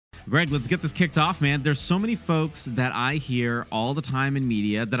Greg, let's get this kicked off, man. There's so many folks that I hear all the time in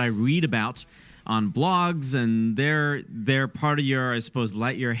media that I read about on blogs, and they're part of your, I suppose,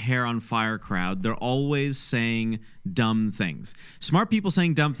 light your hair on fire crowd. They're always saying dumb things. Smart people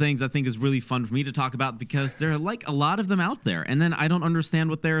saying dumb things, I think, is really fun for me to talk about because there are like a lot of them out there, and then I don't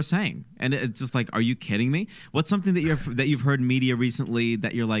understand what they're saying, and it's just like, are you kidding me? What's something that you've heard in media recently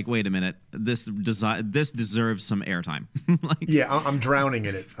that you're like, wait a minute, this deserves some airtime? Yeah, I'm drowning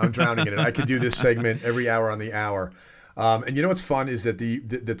in it. I could do this segment every hour on the hour. And you know what's fun is that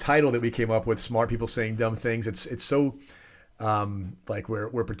the title that we came up with, "Smart People Saying Dumb Things," it's so like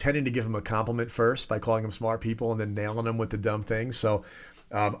we're pretending to give them a compliment first by calling them smart people and then nailing them with the dumb things. So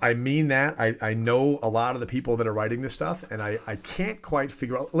I mean that. I know a lot of the people that are writing this stuff, and I can't quite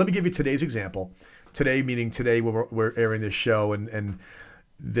figure out. Let me give you today's example. Today, meaning today when we're airing this show, and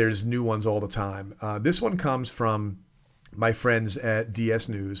there's new ones all the time. This one comes from my friends at DS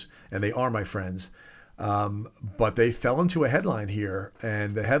News, and they are my friends. But they fell into a headline here,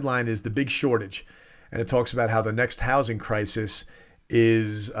 and the headline is "The Big Shortage," and it talks about how the next housing crisis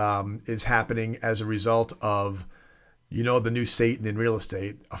is happening as a result of, the new Satan in real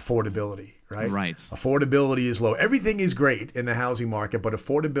estate, affordability, right? Right. Affordability is low. Everything is great in the housing market, but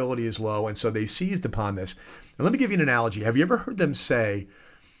affordability is low, and so they seized upon this. And let me give you an analogy. Have you ever heard them say,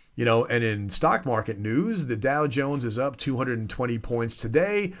 and in stock market news, the Dow Jones is up 220 points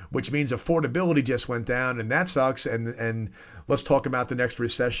today, which means affordability just went down, and that sucks. And let's talk about the next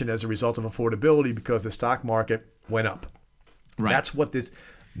recession as a result of affordability because the stock market went up. Right. That's what this.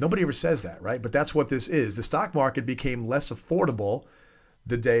 Nobody ever says that, right? But that's what this is. The stock market became less affordable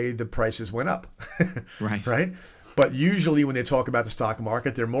the day the prices went up. Right. Right. But usually when they talk about the stock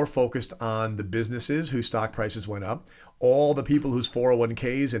market, they're more focused on the businesses whose stock prices went up, all the people whose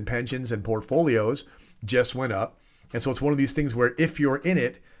 401ks and pensions and portfolios just went up. And so it's one of these things where if you're in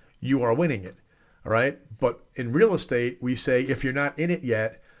it, you are winning it. All right. But in real estate, we say if you're not in it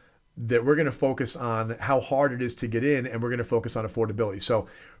yet, that we're going to focus on how hard it is to get in, and we're going to focus on affordability. So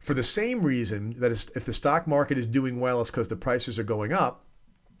for the same reason that if the stock market is doing well, it's because the prices are going up.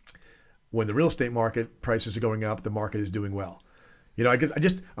 When the real estate market prices are going up, the market is doing well. I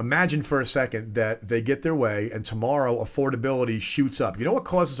just imagine for a second that they get their way and tomorrow affordability shoots up. You know what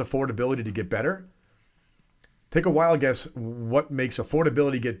causes affordability to get better? Take a wild guess what makes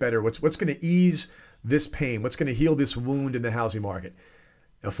affordability get better. What's going to ease this pain? What's going to heal this wound in the housing market?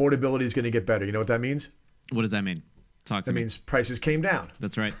 Affordability is going to get better. You know what that means? What does that mean? Talk to me. That means prices came down.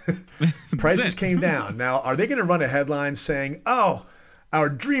 That's right. Prices came down. Now, are they going to run a headline saying, "Oh, our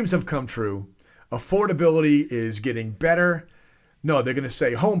dreams have come true. Affordability is getting better"? No, they're going to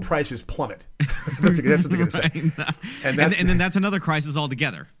say home prices plummet. That's what they're going to say. No. And then that's another crisis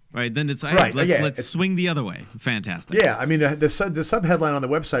altogether, right? Then it's right. Let's swing the other way. Fantastic. Yeah, I mean the sub headline on the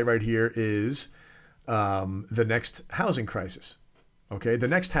website right here is the next housing crisis. Okay, the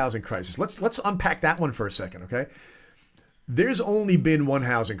next housing crisis. Let's unpack that one for a second. Okay. There's only been one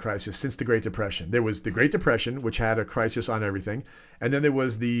housing crisis since the Great Depression. There was the Great Depression, which had a crisis on everything. And then there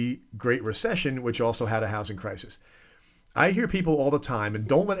was the Great Recession, which also had a housing crisis. I hear people all the time, and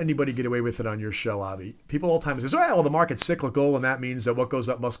don't let anybody get away with it on your show, Abhi. People all the time say, well, the market's cyclical, and that means that what goes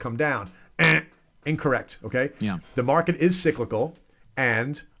up must come down. Incorrect, okay? Yeah. The market is cyclical,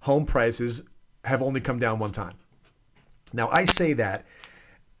 and home prices have only come down one time. Now, I say that,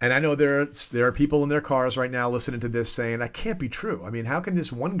 and I know there are people in their cars right now listening to this saying, that can't be true. I mean, how can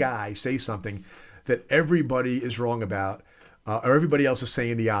this one guy say something that everybody is wrong about, or everybody else is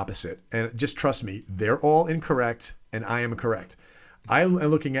saying the opposite? And just trust me, they're all incorrect, and I am correct. I am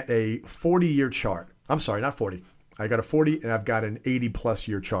looking at a 40-year chart. I'm sorry, not 40. I got a 40, and I've got an 80-plus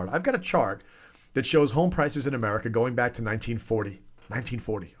year chart. I've got a chart that shows home prices in America going back to 1940.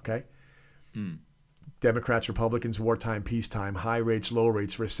 1940, okay? Democrats, Republicans, wartime, peacetime, high rates, low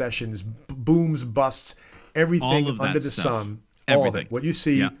rates, recessions, booms, busts, everything under the sun, all of it. What you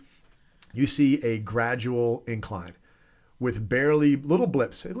see, you see a gradual incline with barely little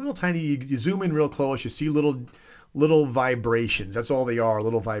blips, a little tiny. You zoom in real close, you see little vibrations. That's all they are,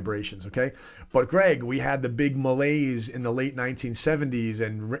 little vibrations. Okay, but Greg, we had the big malaise in the late 1970s,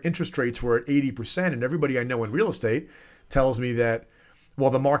 and interest rates were at 80%, and everybody I know in real estate tells me that,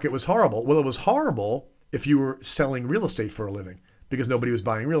 well, the market was horrible. Well, it was horrible if you were selling real estate for a living because nobody was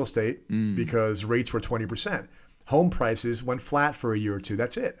buying real estate because rates were 20%. Home prices went flat for a year or two.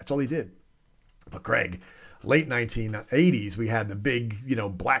 That's it. That's all he did. But Greg, late 1980s, we had the big,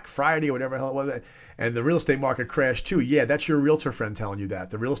 Black Friday or whatever the hell it was, and the real estate market crashed too. Yeah, that's your realtor friend telling you that.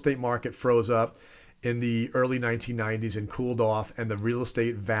 The real estate market froze up in the early 1990s and cooled off, and the real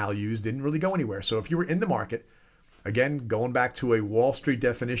estate values didn't really go anywhere. So if you were in the market Again, going back to a Wall Street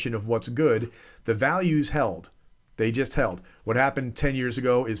definition of what's good, the values held. They just held. What happened 10 years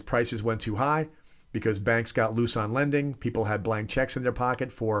ago is prices went too high because banks got loose on lending. People had blank checks in their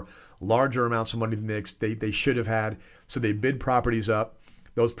pocket for larger amounts of money than they should have had. So they bid properties up.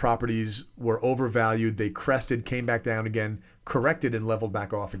 Those properties were overvalued. They crested, came back down again, corrected, and leveled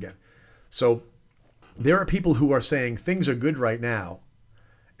back off again. So there are people who are saying things are good right now.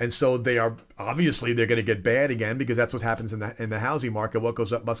 And so they are obviously they're going to get bad again because that's what happens in the housing market. What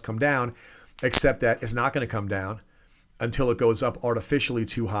goes up must come down, except that it's not going to come down until it goes up artificially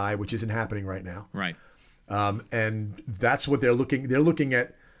too high, which isn't happening right now. Right. And that's what they're looking. They're looking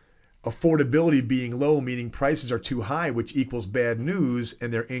at affordability being low, meaning prices are too high, which equals bad news,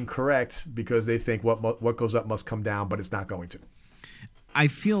 and they're incorrect because they think what goes up must come down, but it's not going to. I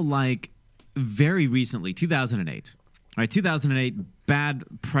feel like very recently, 2008. All right, 2008, bad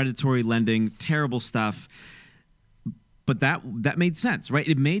predatory lending, terrible stuff. But that made sense, right?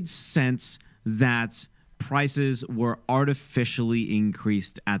 It made sense that prices were artificially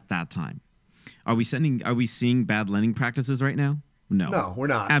increased at that time. Are we seeing bad lending practices right now? No, we're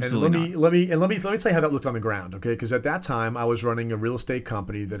not. Absolutely not. Let me tell you how that looked on the ground, okay? Because at that time, I was running a real estate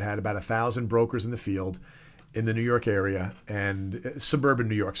company that had about 1,000 brokers in the field in the New York area and suburban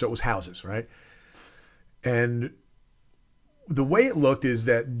New York. So it was houses, right? And the way it looked is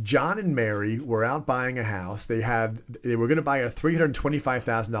that John and Mary were out buying a house. They were going to buy a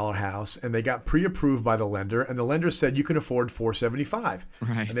 $325,000 house, and they got pre-approved by the lender. And the lender said, you can afford $475,000.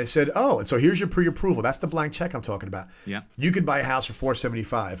 Right. And they said, oh, and so here's your pre-approval. That's the blank check I'm talking about. Yeah. You could buy a house for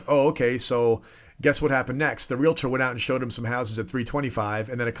 $475,000. Oh, okay. So guess what happened next? The realtor went out and showed him some houses at $325,000,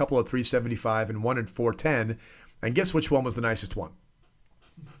 and then a couple at $375,000, and one at $410,000. And guess which one was the nicest one?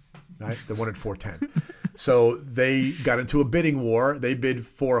 Right? The one at $410,000. So they got into a bidding war. They bid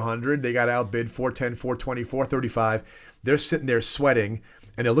 $400,000. They got outbid $410,000, $420,000, $435,000. They're sitting there sweating,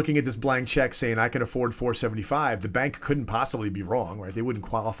 and they're looking at this blank check saying, I can afford $475,000. The bank couldn't possibly be wrong, right? They wouldn't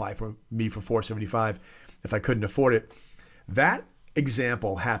qualify for me for $475,000 if I couldn't afford it. That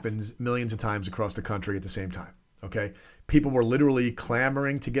example happens millions of times across the country at the same time, okay? People were literally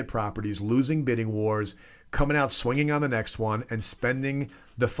clamoring to get properties, losing bidding wars, coming out swinging on the next one, and spending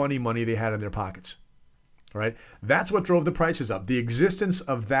the funny money they had in their pockets. Right? That's what drove the prices up. The existence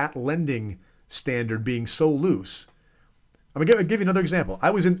of that lending standard being so loose. I'm going to give you another example.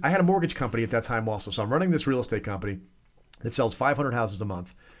 I had a mortgage company at that time also. So I'm running this real estate company that sells 500 houses a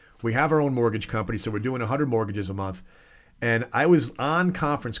month. We have our own mortgage company, so we're doing 100 mortgages a month. And I was on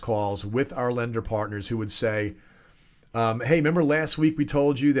conference calls with our lender partners who would say, hey, remember last week we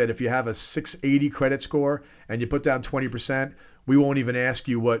told you that if you have a 680 credit score and you put down 20%, we won't even ask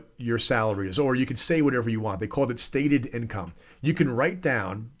you what your salary is, or you can say whatever you want. They called it stated income. You can write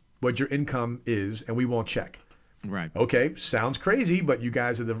down what your income is and we won't check. Right. Okay, sounds crazy, but you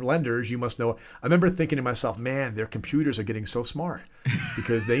guys are the lenders. You must know. I remember thinking to myself, man, their computers are getting so smart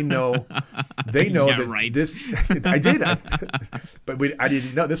because they know Yeah, that right. this. I did, but I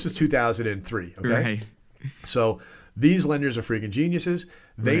didn't know. This was 2003. Okay. Right. So these lenders are freaking geniuses.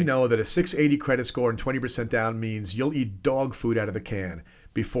 They Right. know that a 680 credit score and 20% down means you'll eat dog food out of the can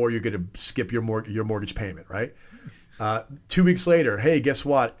before you're going to skip your mortgage payment, right? 2 weeks later, hey, guess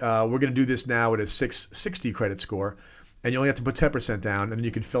what? We're going to do this now at a 660 credit score, and you only have to put 10% down, and then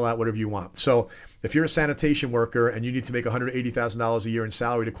you can fill out whatever you want. So if you're a sanitation worker and you need to make $180,000 a year in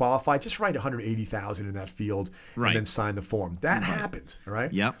salary to qualify, just write $180,000 in that field Right. and then sign the form. That happened, all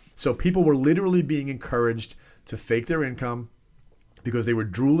right? Yep. So people were literally being encouraged to fake their income because they were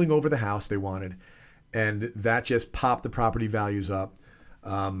drooling over the house they wanted, and that just popped the property values up,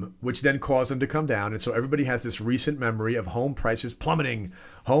 which then caused them to come down. And so everybody has this recent memory of home prices plummeting,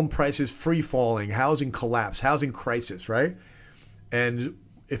 home prices free falling, housing collapse, housing crisis, right? And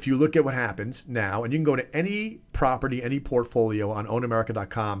if you look at what happens now, and you can go to any property, any portfolio on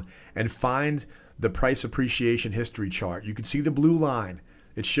OwnAmerica.com and find the price appreciation history chart. You can see the blue line.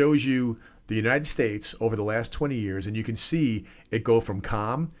 It shows you the United States over the last 20 years, and you can see it go from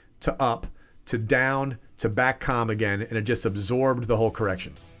calm to up to down to back calm again, and it just absorbed the whole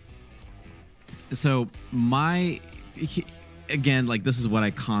correction. So again, like this is what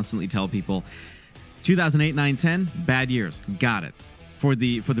I constantly tell people. 2008, 9, 10, bad years. Got it. For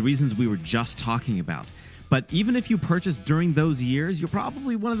the reasons we were just talking about. But even if you purchased during those years, you're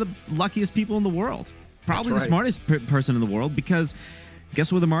probably one of the luckiest people in the world. Probably That's the smartest person in the world, because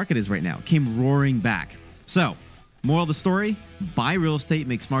guess where the market is right now? It came roaring back. So, moral of the story, buy real estate,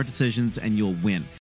 make smart decisions, and you'll win.